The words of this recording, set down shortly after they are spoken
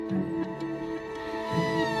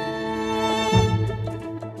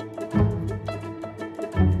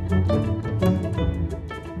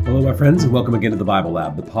Hello, friends, and welcome again to the Bible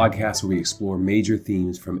Lab, the podcast where we explore major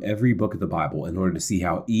themes from every book of the Bible in order to see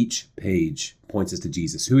how each page points us to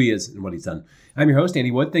Jesus, who he is, and what he's done. I'm your host,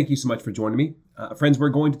 Andy Wood. Thank you so much for joining me. Friends, we're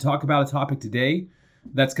going to talk about a topic today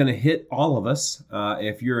that's going to hit all of us.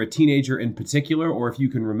 If you're a teenager in particular, or if you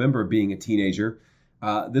can remember being a teenager,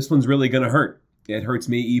 this one's really going to hurt. It hurts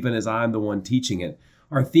me even as I'm the one teaching it.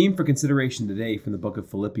 Our theme for consideration today from the book of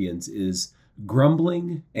Philippians is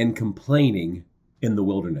grumbling and complaining in the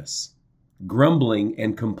wilderness. Grumbling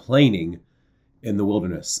and complaining in the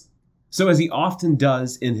wilderness. So as he often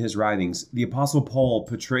does in his writings, the Apostle Paul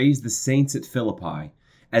portrays the saints at Philippi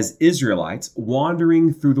as Israelites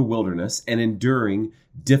wandering through the wilderness and enduring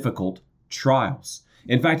difficult trials.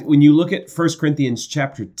 In fact, when you look at 1 Corinthians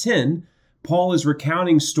chapter 10, Paul is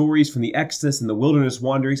recounting stories from the Exodus and the wilderness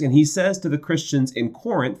wanderings, and he says to the Christians in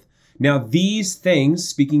Corinth, now these things,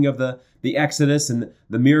 speaking of the Exodus and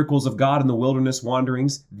the miracles of God in the wilderness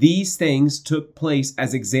wanderings, these things took place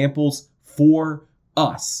as examples for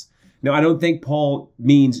us. Now, I don't think Paul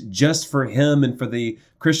means just for him and for the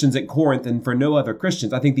Christians at Corinth and for no other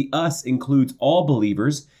Christians. I think the us includes all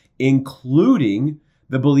believers, including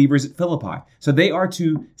the believers at Philippi. So they are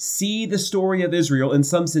to see the story of Israel in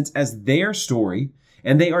some sense as their story,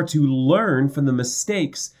 and they are to learn from the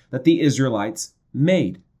mistakes that the Israelites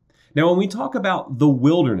made. Now, when we talk about the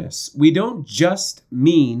wilderness, we don't just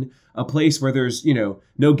mean a place where there's,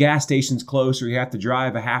 no gas stations close or you have to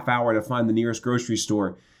drive a half hour to find the nearest grocery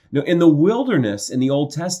store. No, in the wilderness in the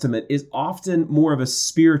Old Testament is often more of a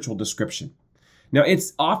spiritual description. Now,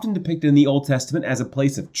 it's often depicted in the Old Testament as a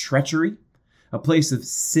place of treachery, a place of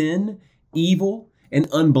sin, evil, and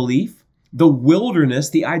unbelief. The wilderness,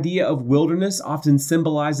 the idea of wilderness often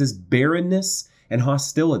symbolizes barrenness and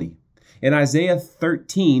hostility. In Isaiah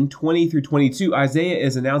 13, 20 through 22, Isaiah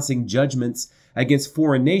is announcing judgments against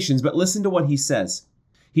foreign nations, but listen to what he says.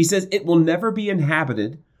 He says, it will never be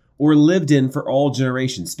inhabited or lived in for all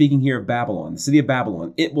generations. Speaking here of Babylon, the city of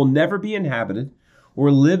Babylon. It will never be inhabited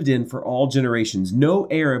or lived in for all generations. No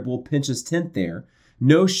Arab will pitch his tent there.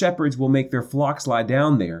 No shepherds will make their flocks lie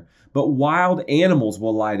down there, but wild animals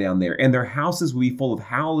will lie down there, and their houses will be full of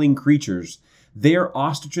howling creatures. There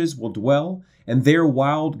ostriches will dwell, and there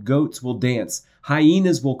wild goats will dance.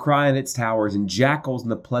 Hyenas will cry in its towers, and jackals in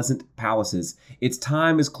the pleasant palaces. Its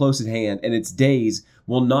time is close at hand, and its days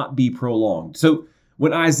will not be prolonged. So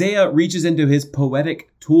when Isaiah reaches into his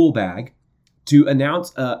poetic tool bag to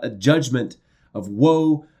announce a judgment of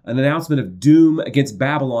woe, an announcement of doom against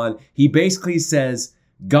Babylon, he basically says,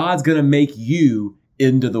 God's going to make you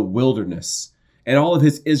into the wilderness. And all of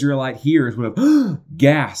his Israelite hearers would have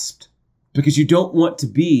gasped, because you don't want to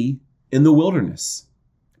be in the wilderness.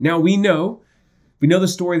 Now we know the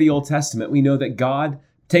story of the Old Testament. We know that God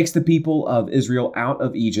takes the people of Israel out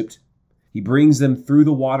of Egypt. He brings them through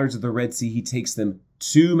the waters of the Red Sea. He takes them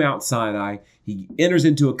to Mount Sinai. He enters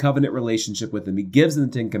into a covenant relationship with them. He gives them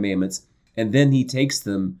the 10 Commandments, and then he takes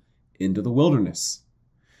them into the wilderness.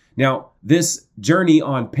 Now, this journey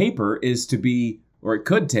on paper is to be, or it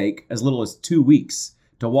could take as little as 2 weeks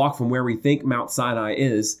to walk from where we think Mount Sinai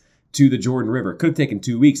is to the Jordan River. It could have taken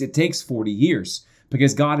 2 weeks. It takes 40 years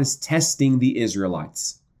because God is testing the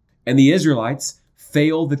Israelites. And the Israelites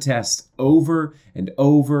fail the test over and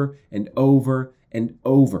over and over and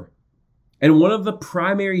over. And one of the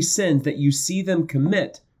primary sins that you see them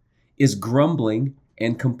commit is grumbling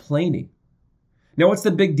and complaining. Now, what's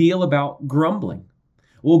the big deal about grumbling?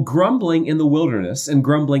 Well, grumbling in the wilderness and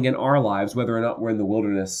grumbling in our lives, whether or not we're in the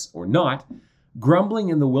wilderness or not, grumbling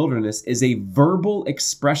in the wilderness is a verbal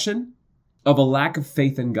expression of a lack of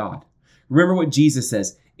faith in God. Remember what Jesus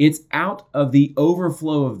says, it's out of the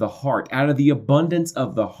overflow of the heart, out of the abundance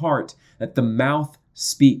of the heart that the mouth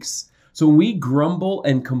speaks. So when we grumble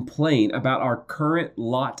and complain about our current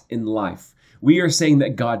lot in life, we are saying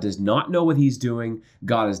that God does not know what he's doing.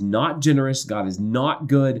 God is not generous. God is not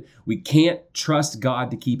good. We can't trust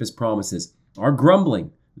God to keep his promises. Our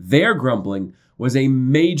grumbling, their grumbling, was a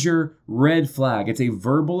major red flag. It's a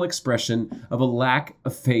verbal expression of a lack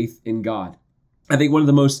of faith in God. I think one of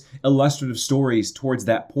the most illustrative stories towards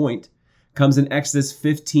that point comes in Exodus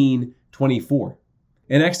 15:24.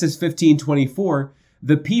 In Exodus 15:24,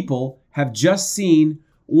 the people have just seen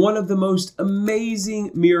one of the most amazing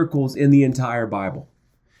miracles in the entire Bible.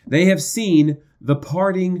 They have seen the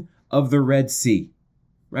parting of the Red Sea,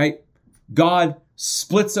 right? God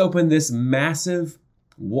splits open this massive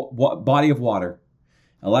body of water,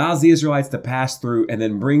 allows the Israelites to pass through, and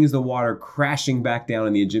then brings the water crashing back down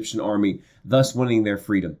on the Egyptian army, thus winning their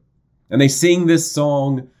freedom. And they sing this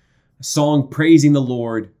song praising the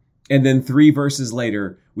Lord, and then 3 verses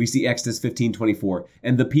later, we see Exodus 15:24,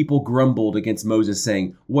 and the people grumbled against Moses,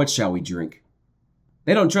 saying, "What shall we drink?"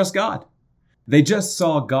 They don't trust God. They just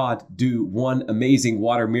saw God do one amazing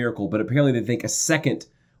water miracle, but apparently they think a second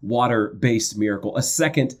water-based miracle, a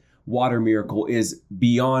second water miracle is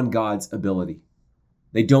beyond God's ability.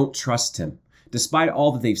 They don't trust him. Despite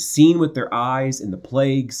all that they've seen with their eyes in the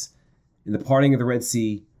plagues, in the parting of the Red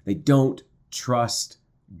Sea, they don't trust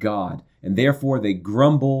God. And therefore they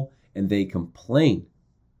grumble and they complain.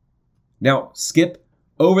 Now, skip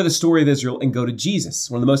over the story of Israel and go to Jesus.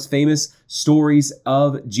 One of the most famous stories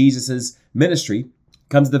of Jesus's ministry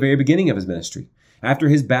comes at the very beginning of his ministry. After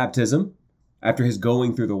his baptism, after his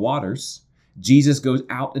going through the waters, Jesus goes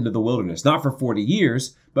out into the wilderness, not for 40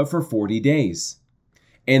 years, but for 40 days.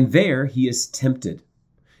 And there he is tempted.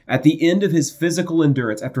 At the end of his physical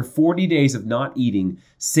endurance, after 40 days of not eating,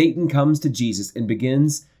 Satan comes to Jesus and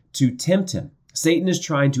begins to tempt him. Satan is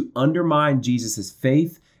trying to undermine Jesus'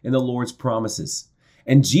 faith in the Lord's promises.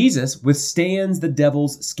 And Jesus withstands the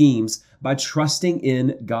devil's schemes by trusting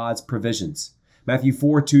in God's provisions. Matthew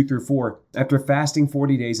 4:2-4, after fasting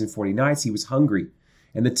 40 days and 40 nights, he was hungry.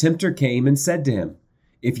 And the tempter came and said to him,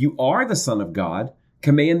 "If you are the Son of God,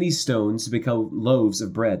 command these stones to become loaves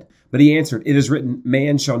of bread." But he answered, "It is written,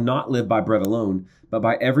 man shall not live by bread alone, but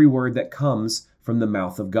by every word that comes from the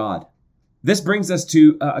mouth of God." This brings us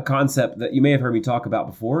to a concept that you may have heard me talk about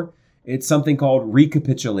before. It's something called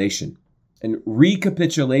recapitulation. And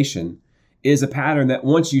recapitulation is a pattern that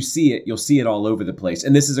once you see it, you'll see it all over the place.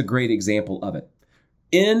 And this is a great example of it.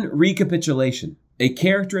 In recapitulation, a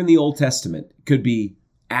character in the Old Testament could be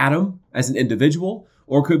Adam as an individual,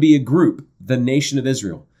 or could be a group, the nation of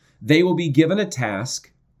Israel. They will be given a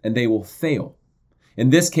task and they will fail. In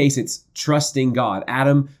this case, it's trusting God.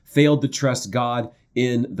 Adam failed to trust God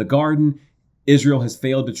in the garden. Israel has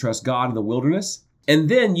failed to trust God in the wilderness. And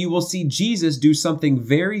then you will see Jesus do something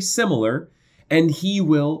very similar, and he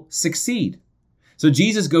will succeed. So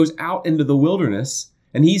Jesus goes out into the wilderness,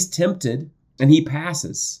 and he's tempted, and he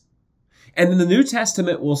passes. And then the New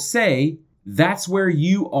Testament will say, that's where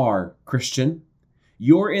you are, Christian.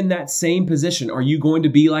 You're in that same position. Are you going to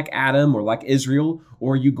be like Adam or like Israel,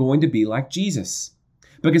 or are you going to be like Jesus?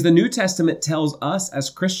 Because the New Testament tells us as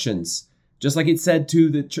Christians, just like it said to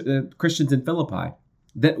the Christians in Philippi,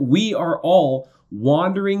 that we are all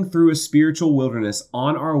wandering through a spiritual wilderness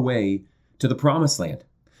on our way to the promised land.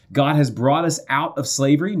 God has brought us out of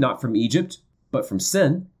slavery, not from Egypt, but from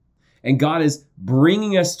sin. And God is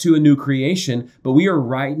bringing us to a new creation, but we are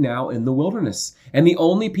right now in the wilderness. And the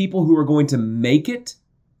only people who are going to make it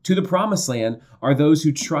to the promised land are those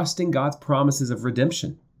who trust in God's promises of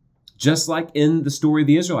redemption. Just like in the story of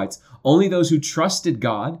the Israelites, only those who trusted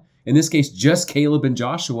God, in this case, just Caleb and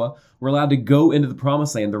Joshua, were allowed to go into the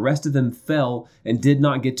promised land. The rest of them fell and did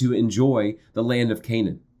not get to enjoy the land of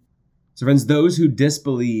Canaan. So friends, those who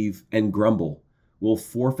disbelieve and grumble will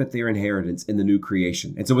forfeit their inheritance in the new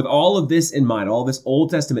creation. And so with all of this in mind, all this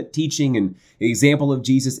Old Testament teaching and example of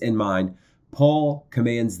Jesus in mind, Paul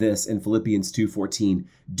commands this in Philippians 2:14,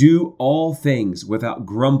 do all things without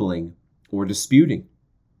grumbling or disputing.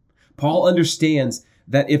 Paul understands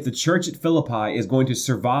that if the church at Philippi is going to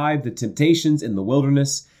survive the temptations in the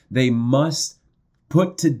wilderness, they must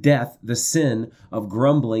put to death the sin of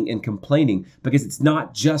grumbling and complaining, because it's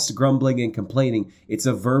not just grumbling and complaining, it's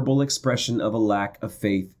a verbal expression of a lack of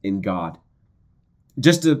faith in God.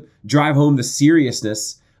 Just to drive home the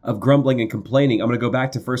seriousness of grumbling and complaining, I'm going to go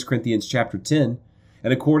back to 1 Corinthians chapter 10,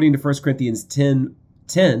 and according to 1 Corinthians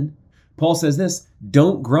 10:10, Paul says this,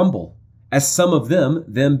 don't grumble, as some of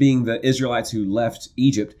them being the Israelites who left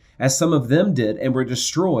Egypt, as some of them did and were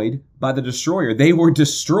destroyed by the destroyer. They were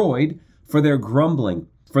destroyed for their grumbling,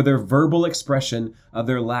 for their verbal expression of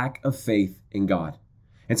their lack of faith in God.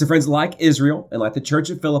 And so friends, like Israel and like the church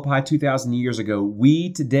at Philippi 2,000 years ago, we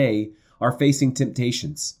today are facing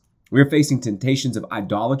temptations. We're facing temptations of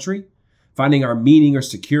idolatry, finding our meaning or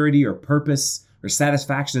security or purpose or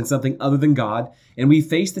satisfaction in something other than God. And we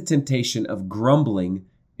face the temptation of grumbling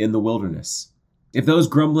in the wilderness. If those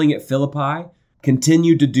grumbling at Philippi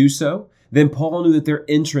continued to do so, then Paul knew that their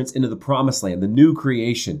entrance into the promised land, the new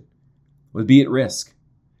creation, would be at risk.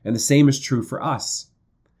 And the same is true for us.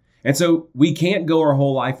 And so we can't go our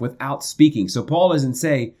whole life without speaking. So Paul doesn't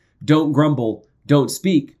say, don't grumble, don't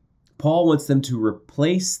speak. Paul wants them to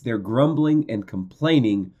replace their grumbling and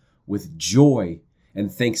complaining with joy and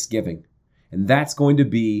thanksgiving. And that's going to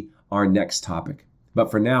be our next topic. But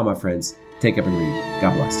for now, my friends, take up and read.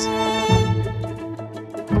 God bless.